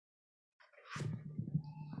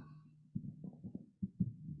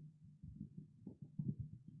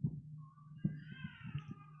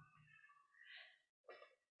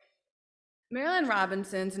Marilyn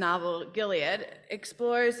Robinson's novel, Gilead,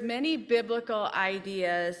 explores many biblical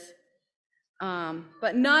ideas,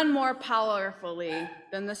 but none more powerfully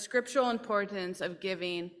than the scriptural importance of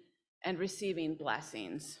giving and receiving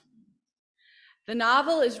blessings. The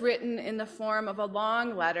novel is written in the form of a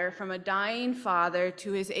long letter from a dying father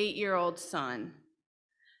to his 8-year-old son.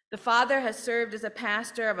 The father has served as a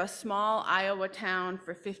pastor of a small Iowa town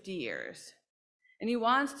for 50 years, and he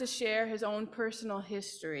wants to share his own personal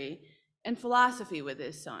history and philosophy with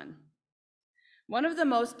his son. One of the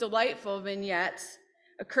most delightful vignettes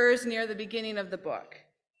occurs near the beginning of the book.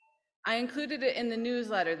 I included it in the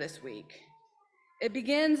newsletter this week. It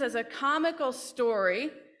begins as a comical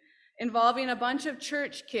story involving a bunch of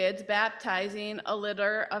church kids baptizing a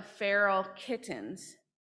litter of feral kittens.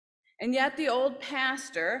 And yet the old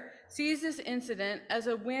pastor sees this incident as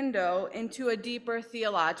a window into a deeper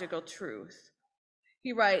theological truth.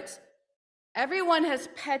 He writes, "Everyone has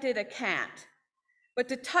petted a cat, but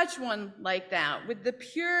to touch one like that with the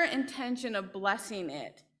pure intention of blessing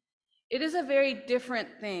it, it is a very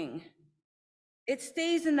different thing. It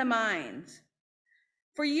stays in the mind.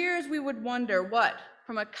 For years we would wonder what,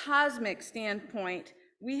 from a cosmic standpoint,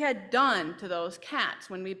 we had done to those cats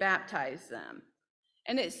when we baptized them.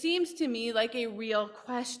 And it seems to me like a real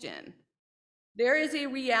question. There is a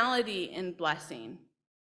reality in blessing.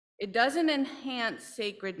 It doesn't enhance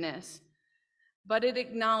sacredness, but it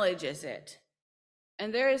acknowledges it.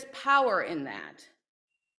 And there is power in that.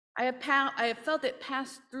 I have felt it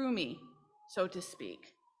pass through me, so to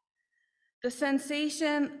speak. The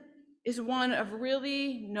sensation is one of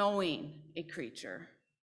really knowing a creature.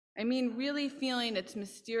 I mean, really feeling its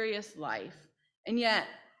mysterious life, and yet,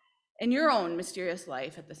 in your own mysterious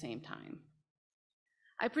life at the same time.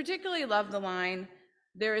 I particularly love the line,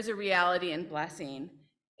 "There is a reality in blessing.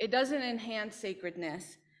 It doesn't enhance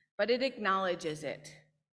sacredness, but it acknowledges it."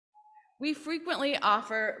 We frequently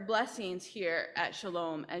offer blessings here at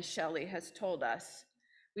Shalom, as Shelley has told us.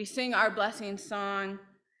 We sing our blessing song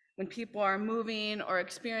when people are moving or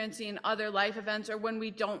experiencing other life events, or when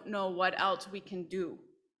we don't know what else we can do.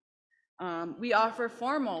 We offer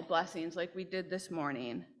formal blessings like we did this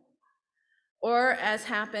morning, or as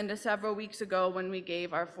happened several weeks ago when we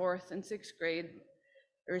gave our 4th and 6th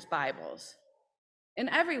graders Bibles. And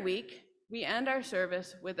every week, we end our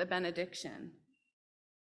service with a benediction.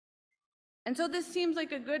 And so this seems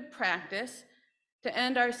like a good practice to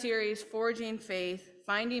end our series, Forging Faith,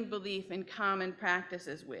 Finding Belief in Common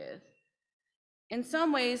Practices with. In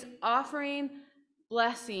some ways, offering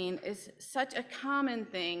blessing is such a common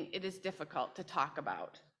thing, it is difficult to talk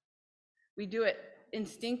about. We do it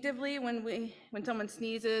instinctively when someone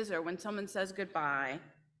sneezes or when someone says goodbye.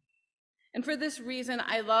 And for this reason,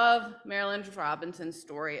 I love Marilyn Robinson's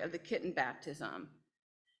story of the kitten baptism,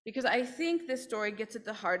 because I think this story gets at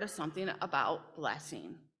the heart of something about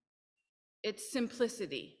blessing. It's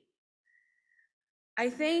simplicity. I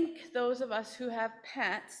think those of us who have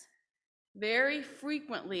pets very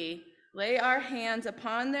frequently lay our hands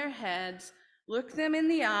upon their heads, look them in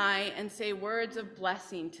the eye, and say words of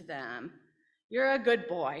blessing to them. "You're a good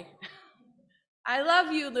boy." "I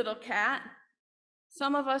love you, little cat."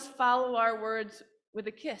 Some of us follow our words with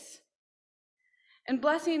a kiss. And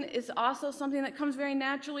blessing is also something that comes very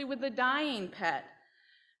naturally with the dying pet.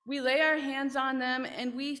 We lay our hands on them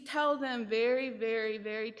and we tell them very, very,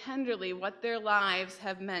 very tenderly what their lives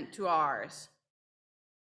have meant to ours.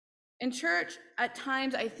 In church, at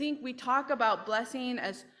times, I think we talk about blessing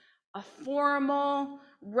as a formal,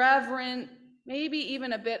 reverent, maybe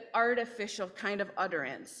even a bit artificial kind of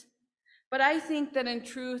utterance. But I think that in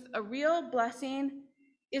truth, a real blessing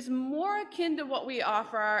is more akin to what we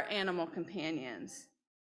offer our animal companions.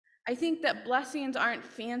 I think that blessings aren't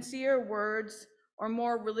fancier words or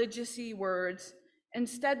more religious-y words.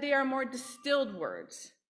 Instead, they are more distilled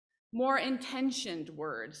words, more intentioned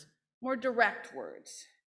words, more direct words.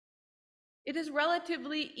 It is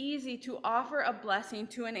relatively easy to offer a blessing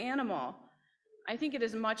to an animal. I think it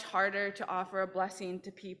is much harder to offer a blessing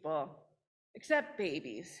to people, except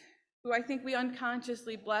babies, who I think we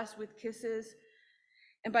unconsciously bless with kisses,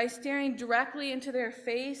 and by staring directly into their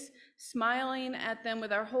face, smiling at them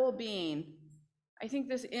with our whole being. I think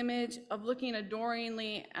this image of looking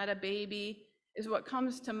adoringly at a baby is what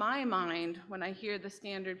comes to my mind when I hear the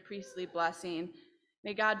standard priestly blessing.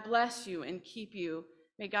 "May God bless you and keep you.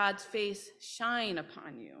 May God's face shine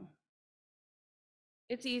upon you."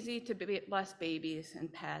 It's easy to bless babies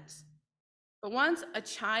and pets, but once a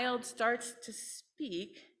child starts to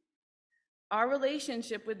speak, our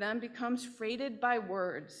relationship with them becomes freighted by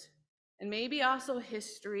words, and maybe also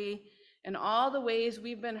history, and all the ways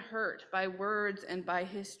we've been hurt by words and by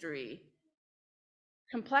history.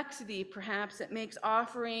 complexity, perhaps, it makes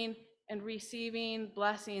offering and receiving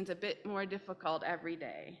blessings a bit more difficult every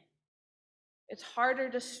day. It's harder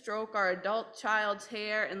to stroke our adult child's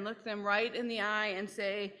hair and look them right in the eye and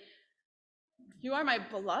say, "You are my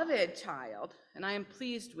beloved child, and I am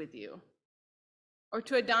pleased with you." Or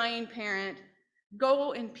to a dying parent,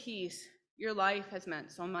 "Go in peace. Your life has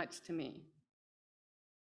meant so much to me."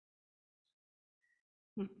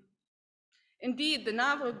 Indeed, the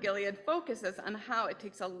novel Gilead focuses on how it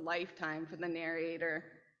takes a lifetime for the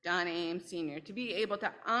narrator, John Ames Sr., to be able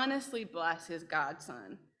to honestly bless his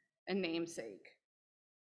godson and namesake.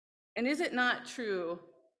 And is it not true,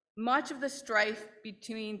 much of the strife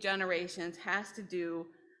between generations has to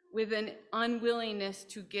do with an unwillingness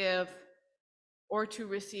to give or to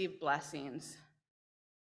receive blessings?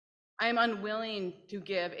 I am unwilling to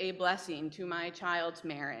give a blessing to my child's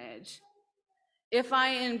marriage. If I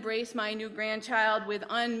embrace my new grandchild with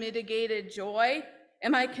unmitigated joy,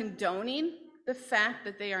 am I condoning the fact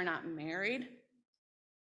that they are not married?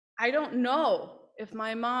 I don't know if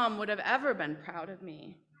my mom would have ever been proud of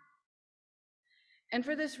me. And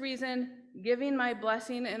for this reason, giving my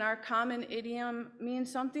blessing in our common idiom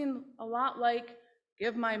means something a lot like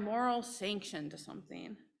give my moral sanction to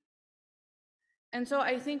something. And so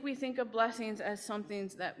I think we think of blessings as something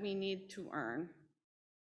that we need to earn.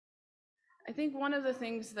 I think one of the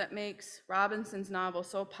things that makes Robinson's novel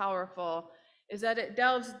so powerful is that it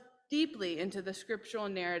delves deeply into the scriptural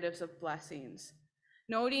narratives of blessings,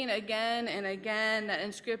 noting again and again that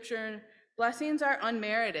in Scripture, blessings are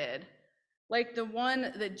unmerited, like the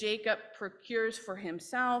one that Jacob procures for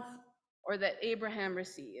himself or that Abraham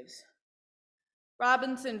receives.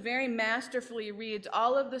 Robinson very masterfully reads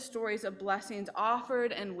all of the stories of blessings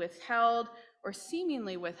offered and withheld, or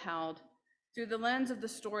seemingly withheld, through the lens of the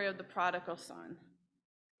story of the prodigal son.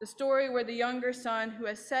 The story where the younger son, who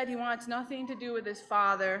has said he wants nothing to do with his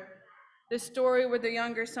father, the story where the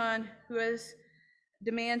younger son, who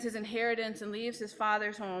demands his inheritance and leaves his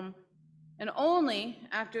father's home, and only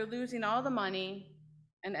after losing all the money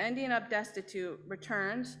and ending up destitute,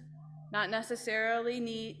 returns, not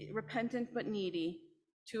necessarily repentant but needy,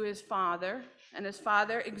 to his father, and his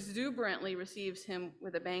father exuberantly receives him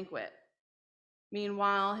with a banquet.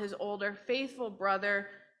 Meanwhile, his older faithful brother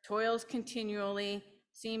toils continually,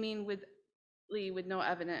 seemingly with no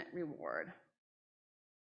evident reward.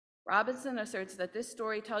 Robinson asserts that this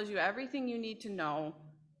story tells you everything you need to know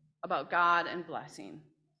about God and blessing.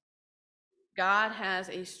 God has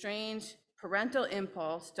a strange parental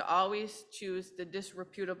impulse to always choose the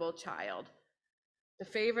disreputable child, to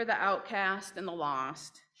favor the outcast and the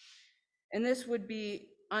lost. And this would be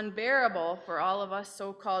unbearable for all of us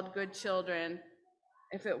so-called good children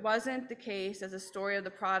if it wasn't the case, as the story of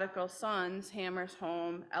the prodigal sons hammers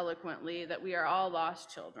home eloquently, that we are all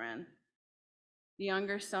lost children. The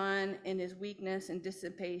younger son in his weakness and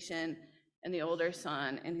dissipation, and the older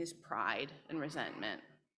son in his pride and resentment.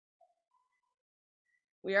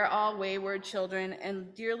 We are all wayward children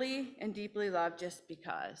and dearly and deeply loved just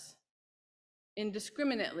because.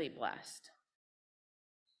 Indiscriminately blessed.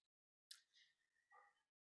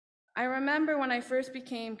 I remember when I first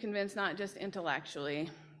became convinced, not just intellectually,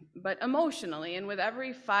 but emotionally and with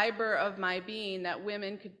every fiber of my being, that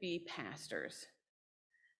women could be pastors.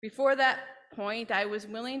 Before that point, I was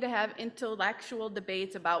willing to have intellectual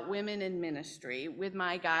debates about women in ministry with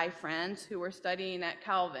my guy friends who were studying at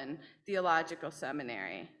Calvin Theological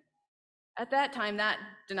Seminary. At that time, that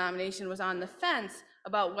denomination was on the fence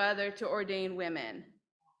about whether to ordain women.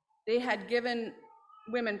 They had given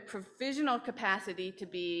women provisional capacity to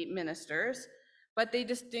be ministers, but they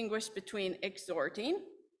distinguished between exhorting,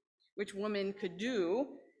 which women could do,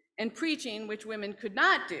 and preaching, which women could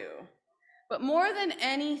not do. But more than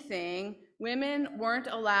anything, women weren't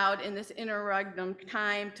allowed in this interregnum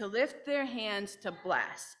time to lift their hands to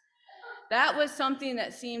bless. That was something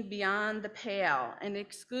that seemed beyond the pale and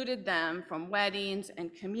excluded them from weddings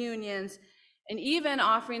and communions, and even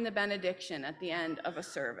offering the benediction at the end of a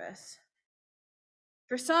service.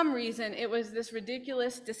 For some reason, it was this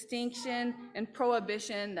ridiculous distinction and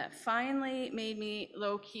prohibition that finally made me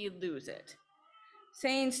low-key lose it,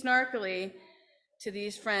 saying snarkily to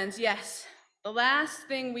these friends, yes, the last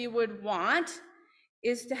thing we would want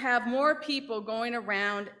is to have more people going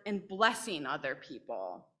around and blessing other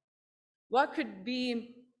people. What could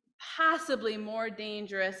be possibly more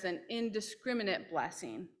dangerous than indiscriminate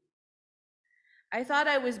blessing? I thought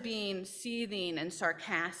I was being seething and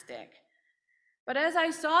sarcastic, but as I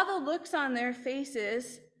saw the looks on their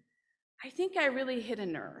faces, I think I really hit a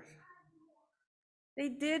nerve. They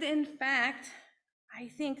did, in fact, I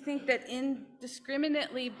think that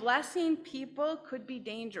indiscriminately blessing people could be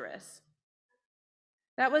dangerous.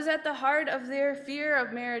 That was at the heart of their fear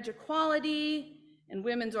of marriage equality and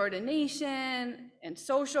women's ordination and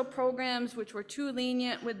social programs which were too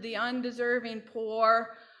lenient with the undeserving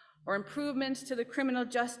poor, or improvements to the criminal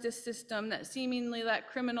justice system that seemingly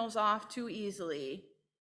let criminals off too easily.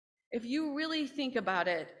 If you really think about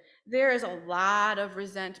it, there is a lot of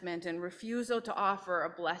resentment and refusal to offer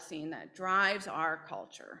a blessing that drives our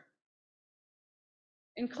culture.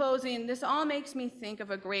 In closing, this all makes me think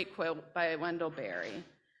of a great quote by Wendell Berry,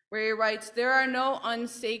 where he writes, "There are no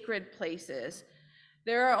unsacred places.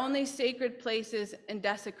 There are only sacred places and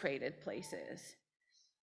desecrated places."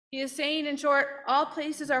 He is saying, in short, all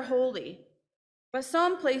places are holy, but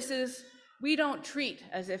some places we don't treat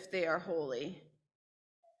as if they are holy.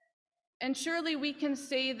 And surely we can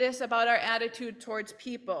say this about our attitude towards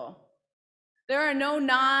people. There are no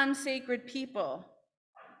non-sacred people,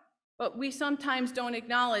 but we sometimes don't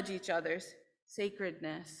acknowledge each other's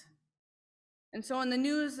sacredness. And so in the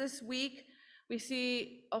news this week, we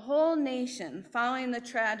see a whole nation following the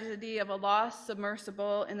tragedy of a lost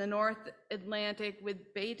submersible in the North Atlantic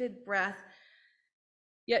with bated breath,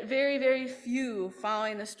 yet very, very few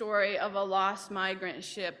following the story of a lost migrant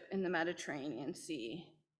ship in the Mediterranean Sea.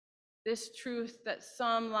 This truth that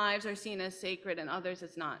some lives are seen as sacred and others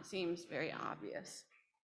as not seems very obvious.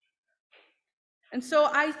 And so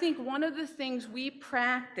I think one of the things we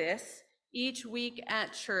practice each week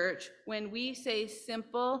at church when we say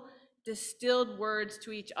simple, distilled words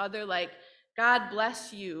to each other like, "God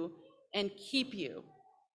bless you and keep you,"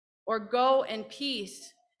 or "Go in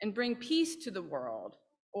peace and bring peace to the world,"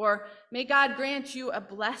 or "May God grant you a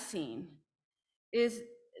blessing," is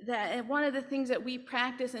that one of the things that we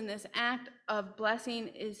practice in this act of blessing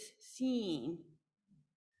is seeing.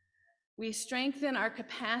 We strengthen our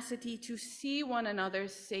capacity to see one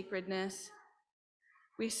another's sacredness.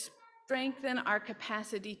 We strengthen our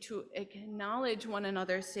capacity to acknowledge one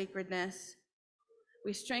another's sacredness.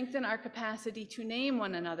 We strengthen our capacity to name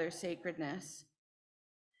one another's sacredness.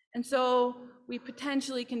 And so we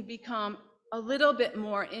potentially can become a little bit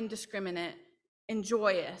more indiscriminate and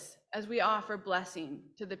joyous as we offer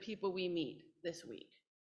blessing to the people we meet this week.